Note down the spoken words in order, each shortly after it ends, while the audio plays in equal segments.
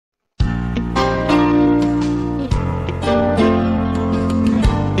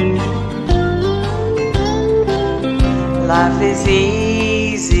is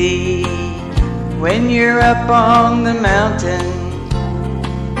easy when you're up on the mountain.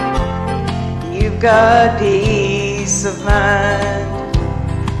 You've got peace of mind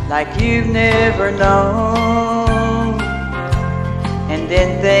like you've never known. And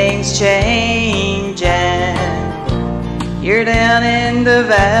then things change and you're down in the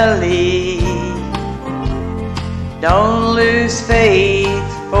valley. Don't lose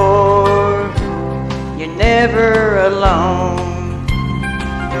faith, for you're never alone.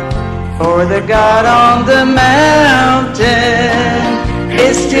 For the God on the mountain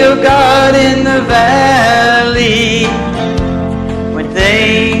is still God in the valley. When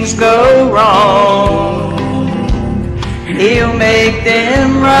things go wrong, He'll make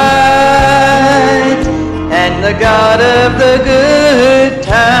them right. And the God of the good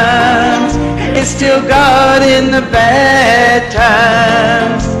times is still God in the bad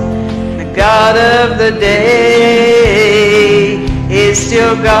times. The God of the day is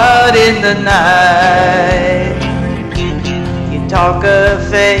still God in the night. You talk of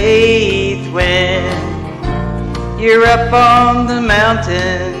faith when you're up on the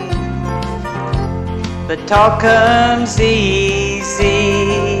mountain, but talk comes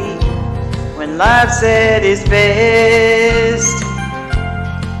easy when life's at its best.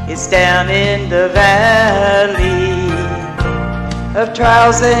 It's down in the valley of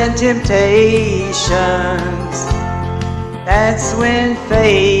trials and temptations. That's when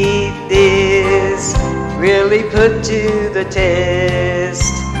faith is really put to the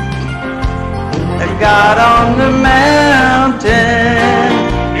test. The God on the mountain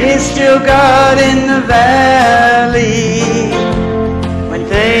is still God in the valley. When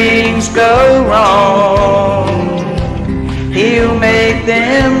things go wrong, He'll make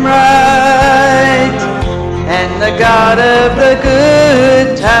them right. And the God of the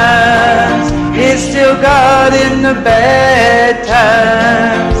good times is still God in the bad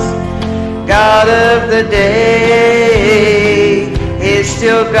times. God of the day is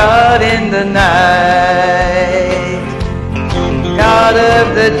still God in the night. God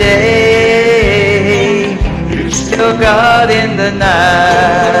of the day is still God in the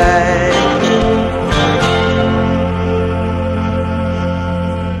night.